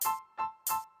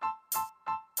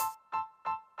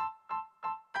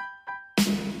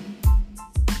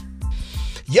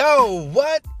Yo,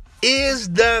 what is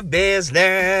the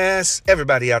business?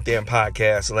 Everybody out there in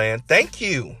podcast land, thank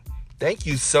you. Thank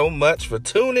you so much for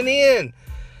tuning in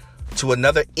to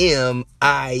another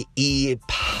MIE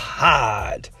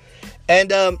pod.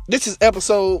 And this is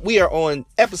we are on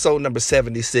episode number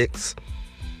 76.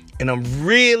 And I'm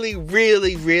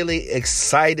really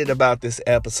excited about this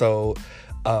episode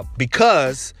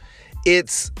because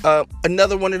it's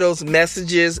another one of those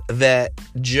messages that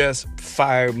just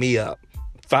fired me up.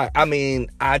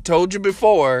 I told you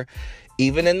before,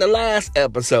 even in the last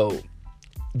episode,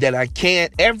 that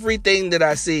everything that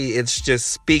I see, it's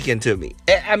just speaking to me.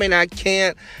 I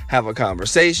can't have a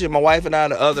conversation. My wife and I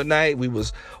the other night, we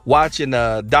was watching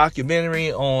a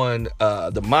documentary on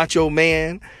the Macho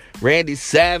Man, Randy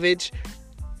Savage.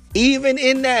 Even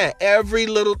in that, every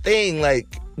little thing, like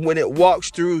when it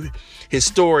walks through his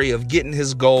story of getting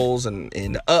his goals and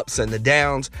the ups and the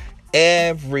downs,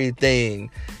 everything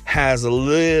has a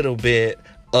little bit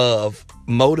of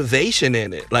motivation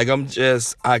in it. Like I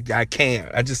just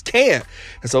can't.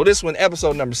 And so this one,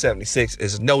 episode number 76,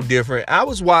 is no different. I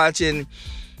was watching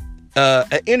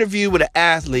an interview with an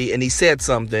athlete, and he said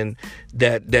something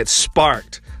that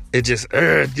sparked. It just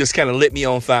kind of lit me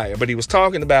on fire. But he was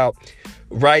talking about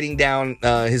writing down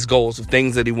his goals of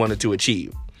things that he wanted to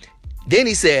achieve. Then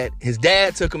he said his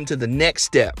dad took him to the next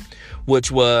step,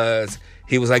 which was,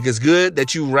 he was like, it's good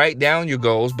that you write down your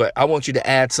goals, but I want you to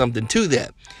add something to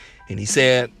that. And he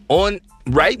said,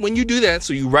 right when you do that,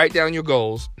 so you write down your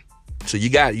goals, so you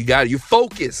got it, you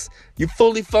focus, you're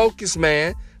fully focused,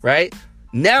 man, right?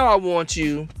 Now I want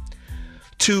you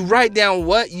to write down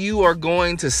what you are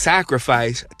going to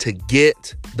sacrifice to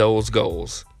get those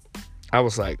goals. I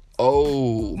was like,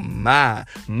 oh my.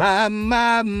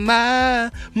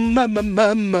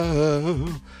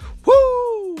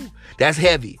 Woo! That's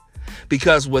heavy.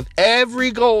 Because with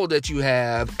every goal that you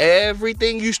have,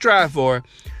 everything you strive for,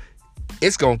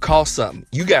 it's going to cost something.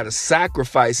 You got to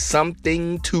sacrifice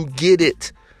something to get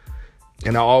it.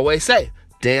 And I always say,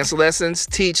 dance lessons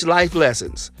teach life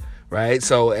lessons, right?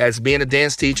 So as being a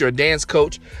dance teacher, a dance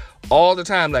coach, all the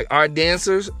time, like our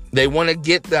dancers, they want to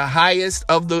get the highest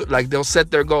of they'll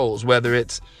set their goals, whether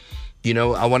it's,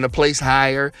 I want to place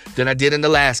higher than I did in the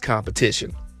last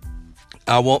competition.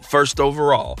 I want first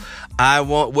overall. I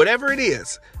want whatever it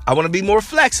is. I want to be more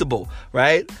flexible,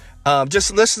 right?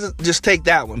 Let's take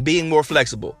that one, being more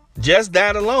flexible. Just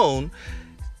that alone,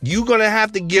 you're going to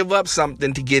have to give up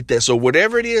something to get there. So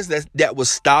whatever it is that was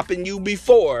stopping you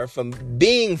before from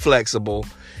being flexible,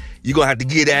 you're going to have to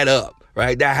get that up.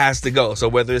 Right? That has to go. So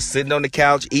whether it's sitting on the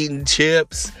couch eating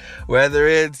chips, whether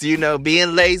it's,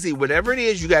 being lazy, whatever it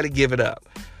is, you got to give it up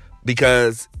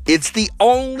because it's the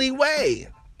only way.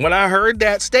 When I heard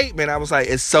that statement, I was like,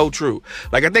 it's so true.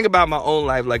 Like I think about my own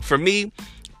life. Like for me,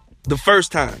 the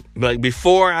first time, like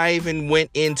before I even went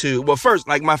into, my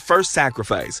first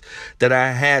sacrifice that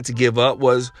I had to give up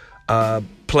was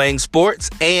playing sports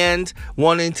and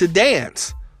wanting to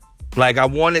dance. Like I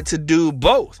wanted to do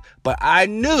both, but I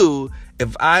knew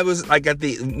if I was like I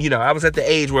was at the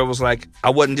age where it was like,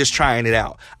 I wasn't just trying it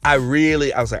out. I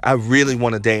really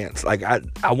want to dance. Like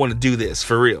I want to do this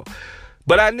for real.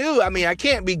 But I knew, I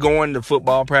can't be going to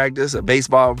football practice, or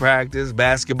baseball practice,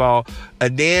 basketball,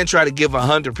 and then try to give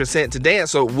 100% to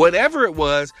dance. So whatever it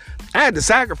was, I had to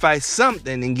sacrifice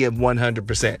something and give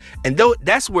 100%. And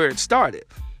that's where it started.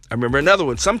 I remember another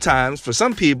one. Sometimes for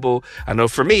some people, I know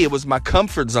for me, it was my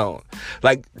comfort zone,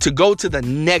 like to go to the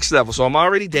next level. So I'm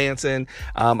already dancing.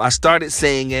 I started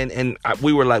singing, and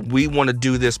we were like, we want to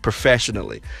do this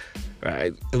professionally.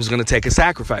 Right? It was going to take a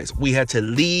sacrifice. We had to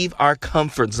leave our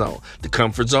comfort zone. The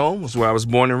comfort zone was where I was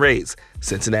born and raised,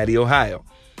 Cincinnati, Ohio.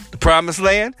 The promised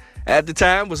land at the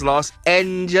time was Los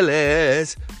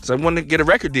Angeles. So I wanted to get a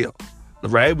record deal.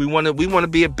 Right? We want to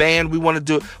be a band. We want to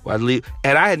do it. Well, I'd leave.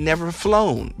 And I had never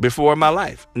flown before in my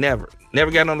life. Never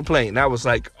got on a plane. And I was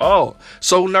like, oh,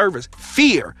 so nervous.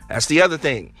 Fear. That's the other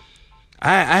thing.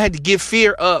 I had to give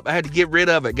fear up. I had to get rid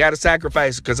of it. Got to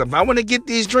sacrifice it. Because if I want to get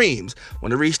these dreams,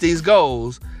 want to reach these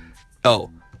goals,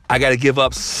 I got to give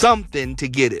up something to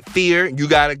get it. Fear, you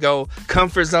got to go.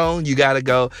 Comfort zone, you got to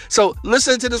go. So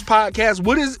listen to this podcast.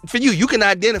 What is for you? You can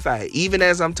identify it even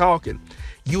as I'm talking.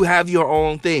 You have your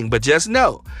own thing. But just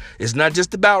know, it's not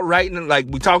just about writing. Like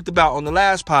we talked about on the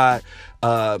last pod,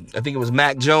 I think it was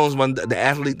Mac Jones, the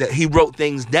athlete, that he wrote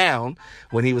things down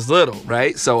when he was little,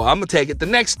 right? So I'm going to take it the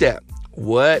next step.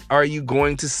 What are you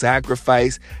going to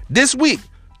sacrifice this week,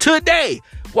 today,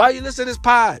 while you listen to this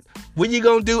pod? What are you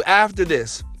going to do after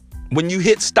this? When you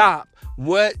hit stop,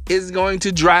 what is going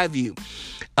to drive you?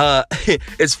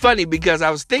 It's funny because I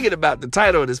was thinking about the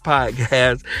title of this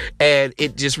podcast, and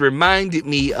it just reminded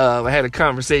me of, I had a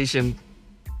conversation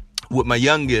with my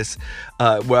youngest,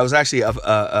 where I was actually,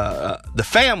 the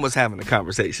fam was having a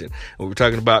conversation. We were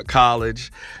talking about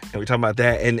college, and we were talking about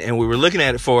that, and we were looking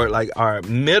at it for, like, our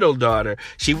middle daughter.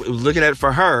 She was looking at it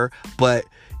for her, but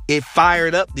it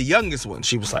fired up the youngest one.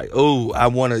 She was like, oh, I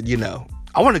want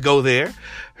to go there.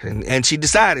 And she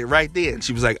decided right then,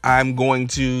 she was like, I'm going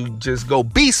to just go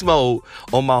beast mode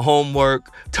on my homework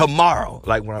tomorrow.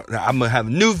 Like, I'm going to have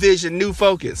new vision, new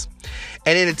focus.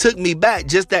 And then it took me back,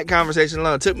 just that conversation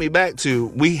alone, it took me back to,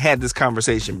 we had this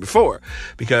conversation before,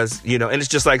 because, and it's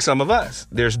just like some of us.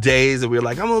 There's days that we're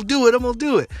like, I'm going to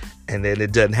do it. And then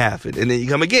it doesn't happen. And then you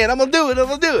come again, I'm going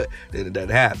to do it. Then it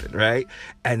doesn't happen, right?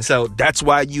 And so that's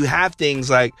why you have things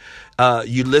like,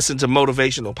 you listen to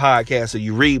motivational podcasts, or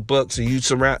you read books, or you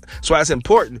surround. So it's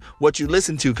important what you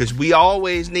listen to, because we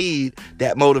always need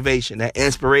that motivation, that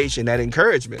inspiration, that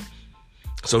encouragement.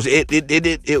 So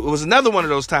it was another one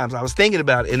of those times I was thinking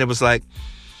about it, and it was like,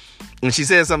 and she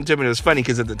said something to me that was funny,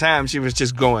 because at the time she was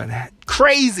just going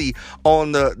crazy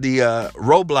on the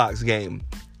Roblox game,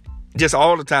 just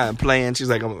all the time playing. She's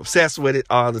like, I'm obsessed with it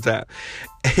all the time.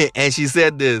 And she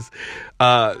said this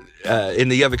in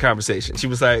the other conversation. She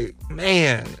was like,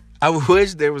 man, I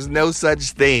wish there was no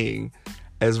such thing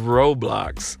as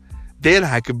Roblox. Then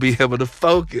I could be able to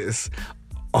focus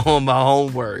on my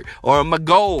homework or on my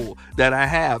goal that I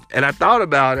have. And I thought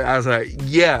about it. I was like,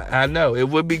 yeah, I know. It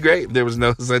would be great if there was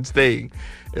no such thing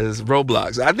as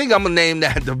Roblox. I think I'm going to name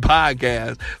that the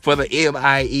podcast for the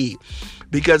MIE,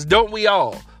 because don't we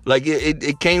all? Like,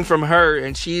 it came from her,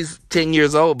 and she's 10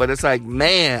 years old, but it's like,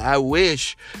 man, I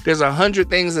wish there's 100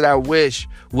 things that I wish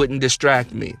wouldn't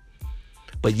distract me.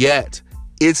 But yet,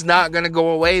 it's not going to go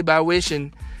away by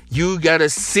wishing. You got to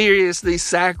seriously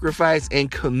sacrifice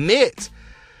and commit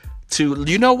to,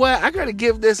 you know what? I got to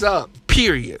give this up,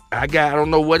 period. I don't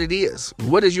know what it is.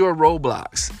 What is your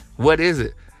Roblox? What is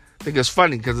it? I think it's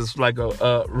funny because it's like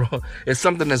it's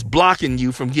something that's blocking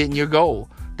you from getting your goal.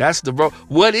 That's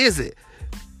what is it?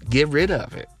 Get rid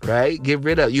of it, right? Get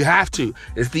rid of it. You have to.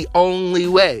 It's the only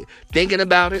way. Thinking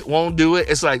about it won't do it.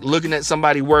 It's like looking at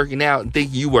somebody working out and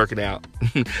thinking you working out.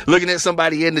 Looking at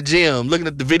somebody in the gym, looking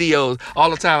at the videos all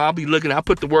the time. I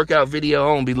put the workout video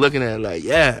on, be looking at it like,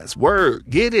 yes, word,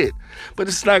 get it. But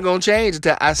it's not going to change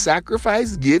until I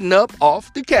sacrifice getting up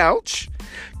off the couch,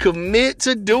 commit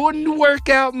to doing the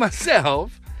workout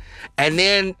myself, and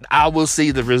then I will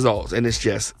see the results. And it's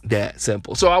just that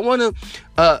simple. So I want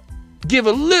to give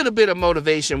a little bit of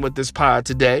motivation with this pod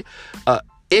today.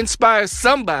 Inspire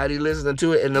somebody listening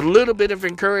to it, and a little bit of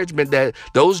encouragement that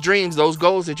those dreams, those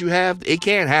goals that you have, it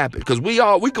can happen. Because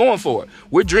we're going for it.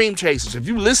 We're dream chasers. If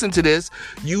you listen to this,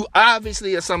 you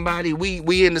obviously are somebody,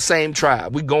 we in the same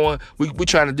tribe. We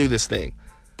trying to do this thing.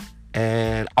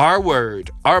 And our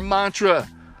word, our mantra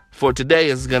for today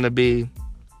is going to be,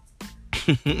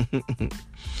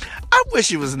 I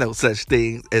wish it was no such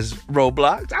thing as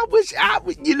Roblox. I wish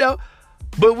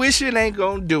but wishing ain't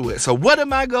gonna do it. So what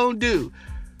am I gonna do?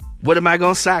 What am I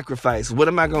gonna sacrifice? What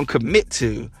am I gonna commit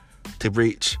to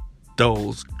reach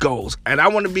those goals? And I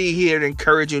want to be here to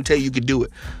encourage you and tell you can do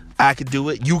it. I could do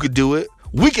it. You could do it.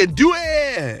 We can do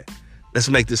it. Let's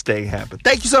make this thing happen.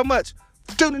 Thank you so much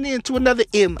for tuning in to another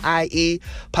MIE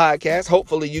podcast.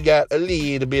 Hopefully you got a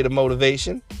little bit of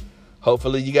motivation.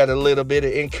 Hopefully you got a little bit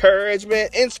of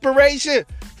encouragement, inspiration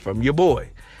from your boy.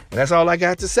 And that's all I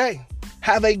got to say.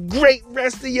 Have a great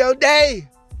rest of your day.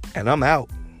 And I'm out.